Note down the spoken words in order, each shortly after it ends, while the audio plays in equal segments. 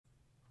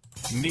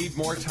Need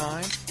more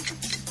time?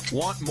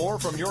 Want more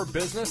from your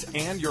business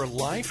and your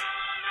life?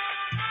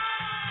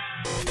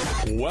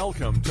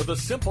 Welcome to the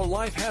Simple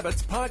Life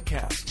Habits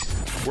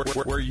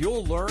Podcast, where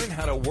you'll learn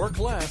how to work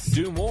less,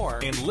 do more,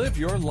 and live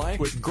your life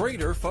with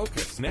greater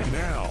focus.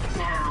 Now,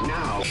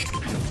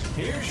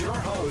 here's your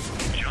host,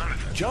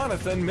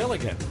 Jonathan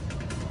Milligan.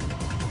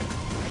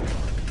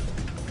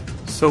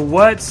 So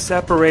what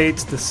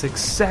separates the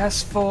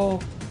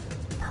successful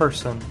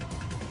person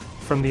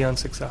from the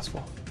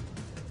unsuccessful?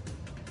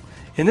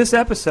 In this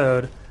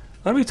episode,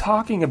 I'm going to be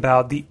talking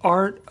about the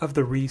art of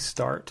the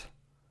restart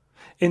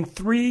in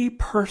 3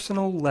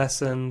 personal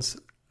lessons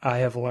I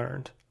have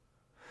learned.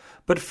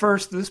 But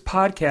first, this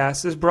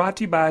podcast is brought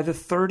to you by the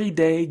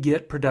 30-Day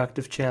Get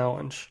Productive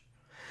Challenge.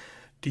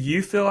 Do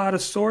you feel out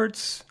of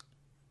sorts?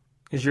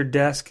 Is your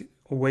desk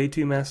way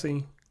too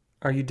messy?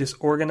 Are you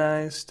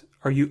disorganized?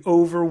 Are you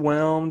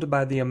overwhelmed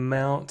by the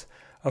amount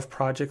of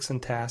projects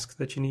and tasks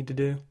that you need to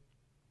do?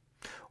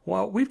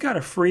 Well, we've got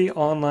a free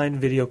online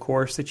video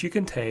course that you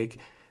can take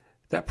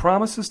that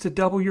promises to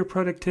double your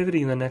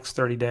productivity in the next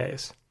 30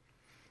 days.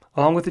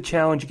 Along with the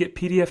challenge, you get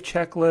PDF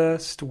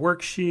checklists,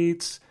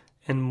 worksheets,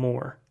 and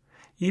more.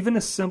 Even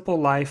a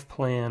simple life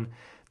plan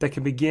that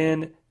can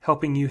begin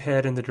helping you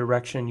head in the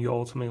direction you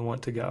ultimately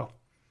want to go.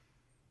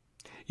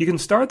 You can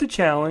start the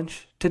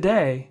challenge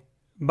today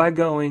by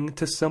going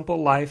to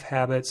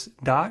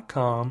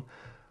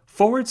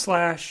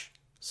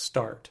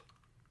simplelifehabits.com/start.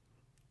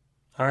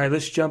 All right,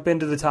 let's jump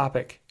into the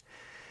topic.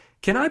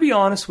 Can I be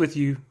honest with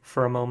you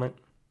for a moment?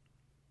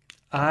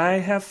 I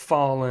have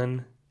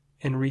fallen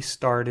and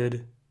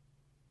restarted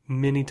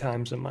many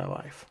times in my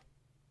life.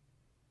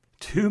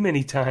 Too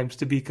many times,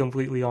 to be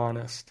completely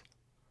honest.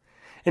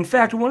 In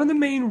fact, one of the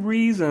main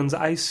reasons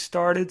I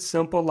started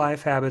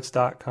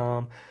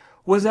simplelifehabits.com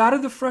was out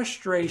of the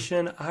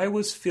frustration I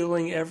was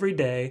feeling every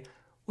day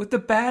with the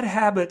bad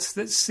habits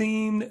that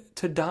seemed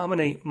to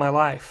dominate my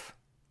life.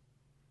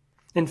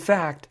 In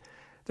fact,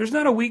 there's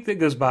not a week that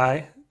goes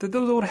by that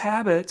those old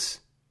habits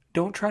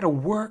don't try to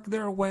work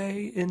their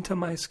way into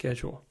my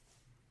schedule.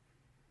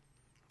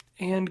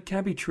 And can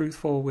I be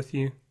truthful with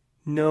you?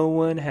 No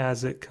one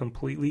has it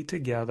completely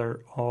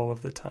together all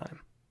of the time.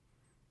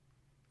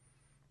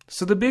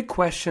 So the big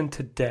question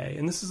today,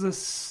 and this is a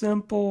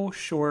simple,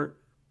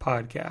 short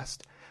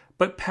podcast,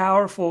 but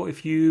powerful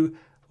if you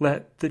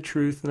let the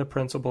truth and the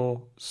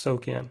principle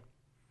soak in.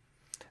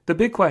 The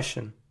big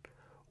question,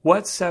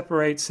 what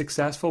separates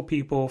successful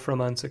people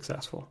from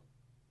unsuccessful?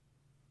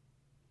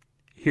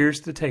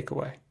 Here's the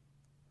takeaway.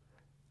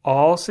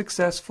 All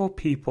successful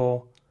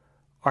people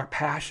are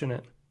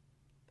passionate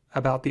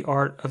about the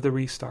art of the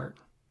restart.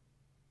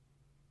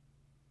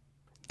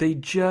 They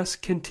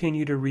just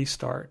continue to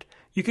restart.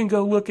 You can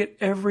go look at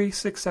every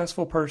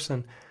successful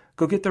person,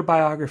 go get their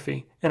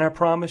biography, and I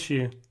promise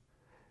you,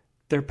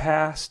 their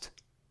past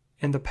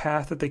and the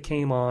path that they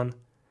came on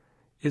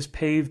is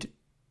paved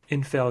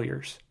in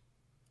failures.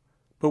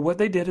 But what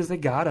they did is they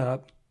got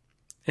up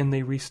and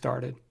they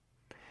restarted.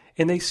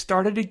 And they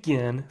started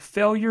again.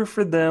 Failure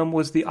for them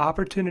was the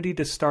opportunity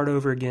to start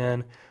over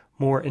again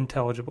more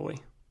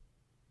intelligibly.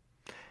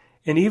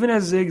 And even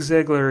as Zig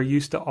Ziglar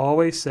used to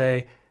always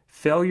say,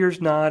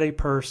 failure's not a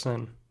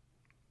person,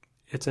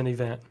 it's an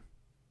event.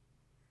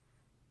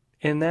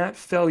 And that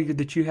failure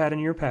that you had in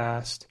your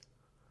past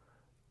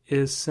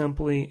is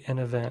simply an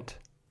event.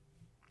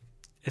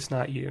 It's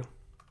not you.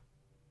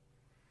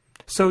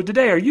 So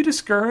today, are you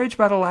discouraged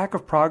by the lack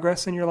of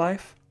progress in your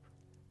life?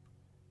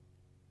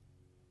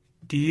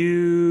 Do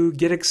you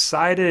get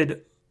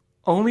excited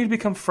only to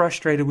become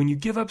frustrated when you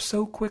give up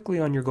so quickly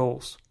on your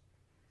goals?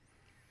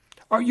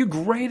 Are you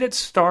great at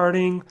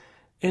starting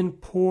and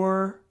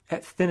poor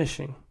at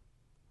finishing?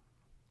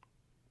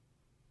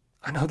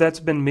 I know that's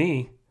been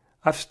me.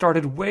 I've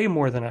started way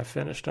more than I've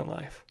finished in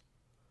life.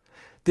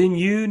 Then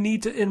you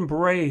need to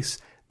embrace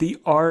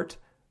the art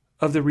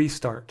of the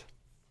restart.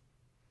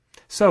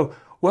 So,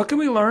 what can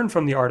we learn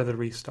from the art of the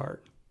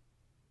restart?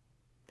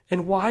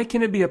 And why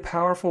can it be a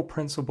powerful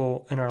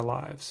principle in our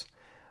lives?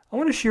 I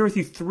want to share with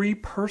you 3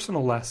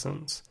 personal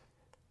lessons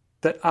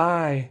that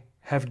I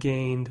have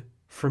gained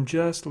from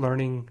just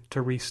learning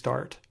to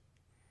restart.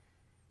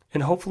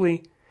 And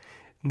hopefully,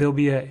 they'll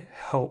be a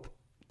help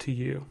to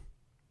you.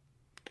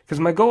 Because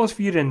my goal is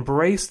for you to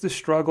embrace the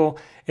struggle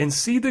and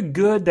see the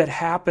good that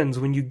happens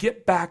when you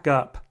get back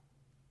up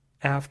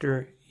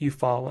after you've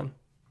fallen.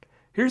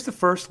 Here's the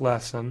first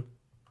lesson.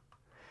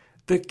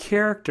 The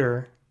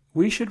character,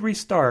 we should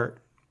restart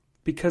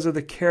because of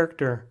the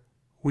character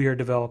we are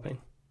developing.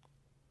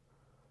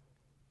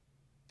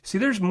 See,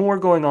 there's more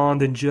going on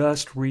than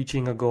just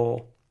reaching a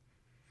goal.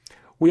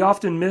 We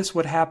often miss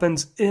what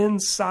happens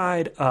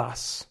inside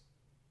us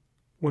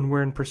when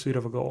we're in pursuit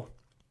of a goal.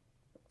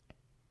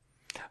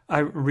 I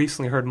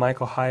recently heard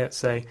Michael Hyatt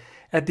say,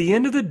 at the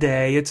end of the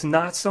day, it's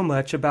not so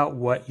much about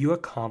what you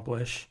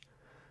accomplish,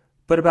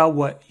 but about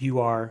what you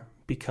are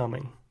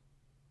becoming.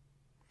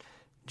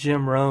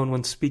 Jim Rohn,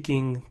 when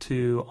speaking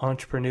to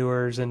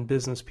entrepreneurs and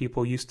business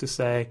people, used to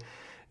say,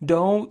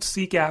 don't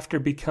seek after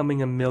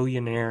becoming a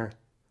millionaire.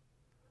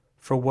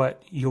 for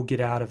what you'll get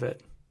out of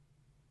it,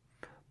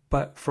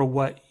 but for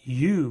what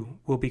you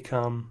will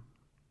become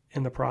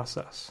in the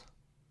process.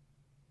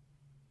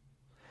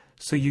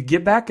 So you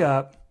get back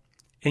up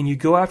and you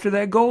go after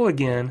that goal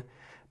again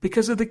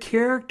because of the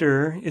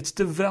character it's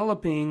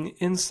developing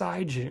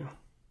inside you.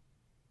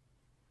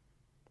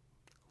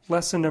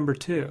 Lesson number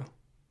 2.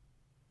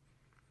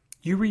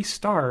 You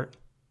restart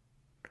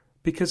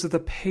because of the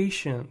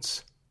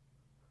patience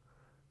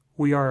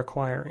we are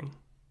acquiring.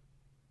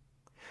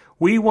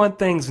 We want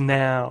things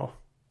now,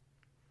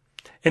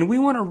 and we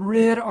want to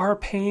rid our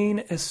pain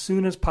as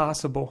soon as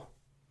possible.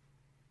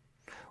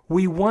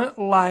 We want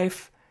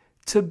life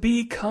to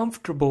be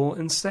comfortable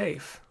and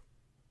safe.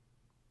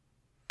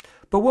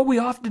 But what we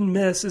often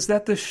miss is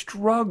that the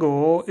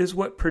struggle is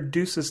what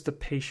produces the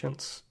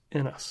patience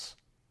in us.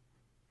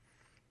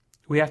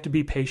 We have to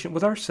be patient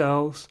with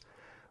ourselves,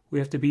 we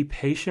have to be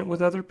patient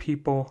with other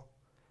people,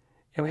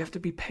 and we have to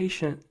be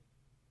patient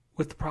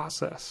with the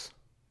process.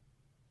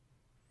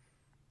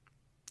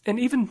 And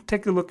even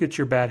take a look at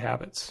your bad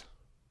habits.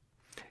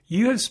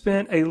 You have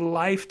spent a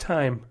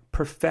lifetime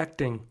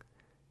perfecting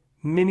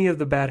many of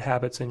the bad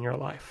habits in your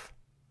life.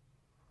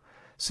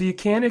 So you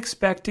can't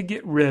expect to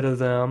get rid of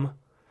them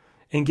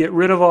and get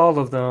rid of all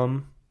of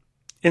them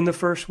in the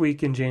first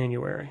week in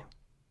January.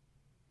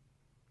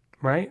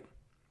 Right?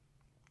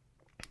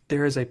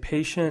 There is a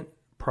patient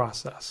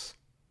process.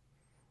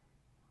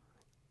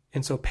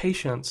 And so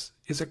patience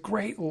is a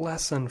great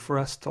lesson for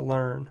us to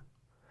learn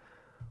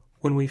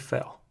when we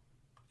fail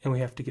and we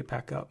have to get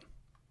back up.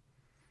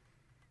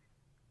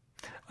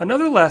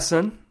 Another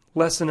lesson,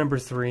 lesson number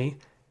 3,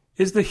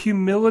 is the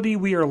humility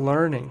we are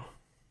learning.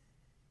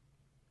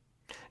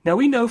 Now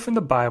we know from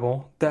the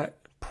Bible that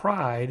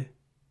pride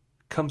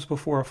comes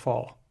before a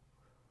fall.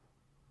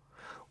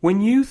 When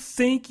you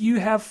think you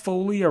have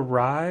fully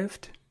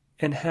arrived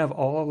and have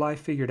all of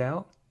life figured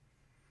out,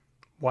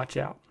 watch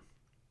out.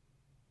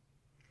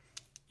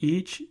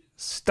 Each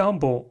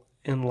stumble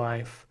in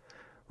life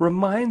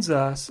reminds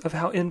us of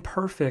how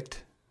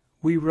imperfect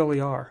we really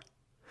are.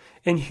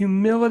 And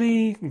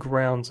humility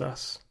grounds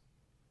us.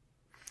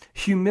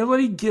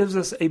 Humility gives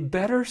us a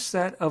better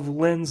set of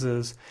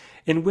lenses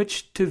in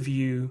which to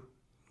view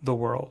the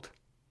world.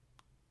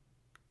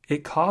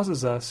 It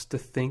causes us to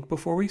think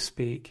before we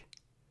speak,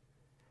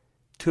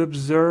 to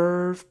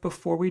observe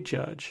before we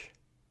judge,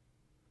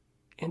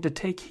 and to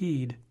take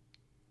heed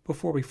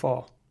before we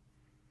fall.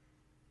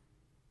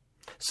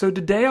 So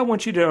today I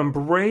want you to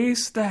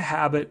embrace the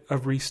habit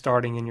of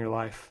restarting in your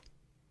life.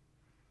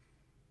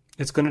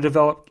 It's going to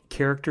develop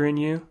character in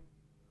you.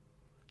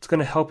 It's going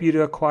to help you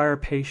to acquire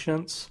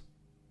patience,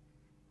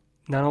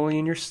 not only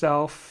in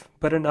yourself,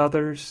 but in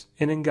others,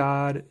 and in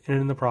God, and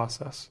in the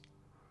process.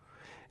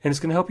 And it's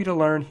going to help you to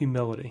learn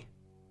humility.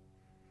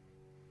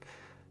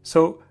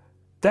 So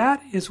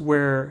that is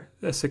where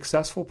a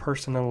successful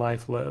person in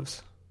life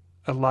lives.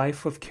 A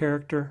life of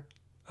character,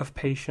 of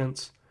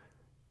patience,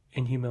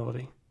 and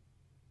humility.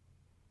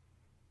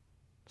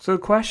 So the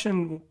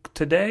question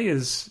today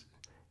is,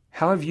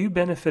 how have you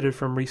benefited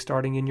from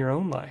restarting in your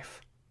own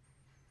life?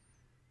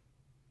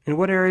 In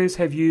what areas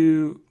have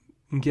you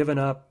given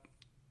up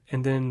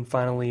and then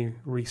finally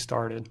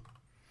restarted?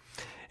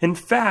 In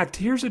fact,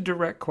 here's a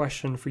direct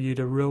question for you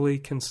to really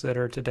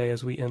consider today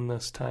as we end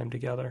this time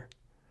together.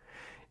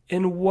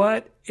 In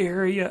what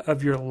area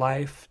of your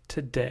life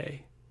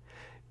today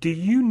do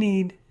you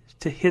need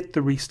to hit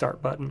the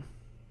restart button?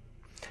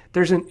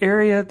 There's an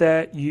area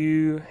that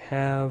you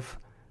have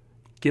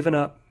given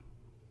up,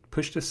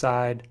 pushed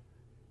aside,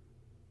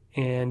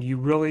 and you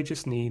really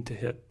just need to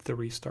hit the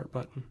restart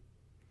button.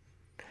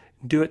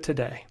 Do it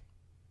today.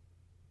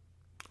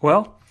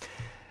 Well,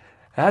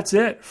 that's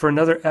it for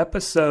another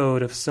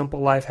episode of Simple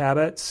Life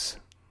Habits.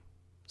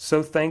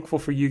 So thankful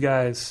for you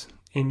guys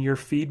and your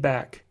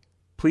feedback.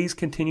 Please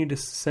continue to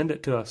send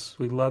it to us.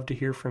 We love to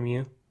hear from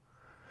you.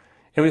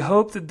 And we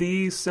hope that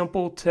these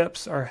simple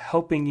tips are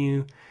helping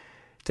you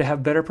to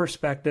have better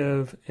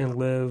perspective and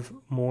live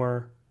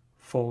more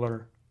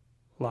fuller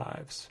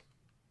lives.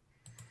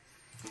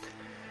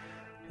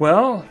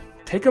 Well,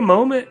 take a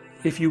moment,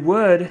 if you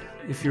would,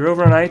 if you're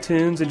over on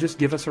iTunes, and just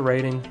give us a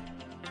rating.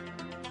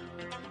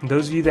 And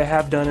those of you that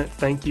have done it,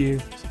 thank you.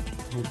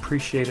 We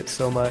appreciate it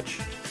so much.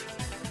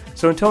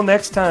 So until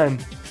next time,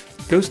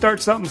 go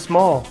start something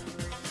small.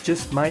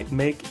 Just might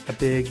make a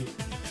big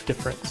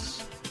difference.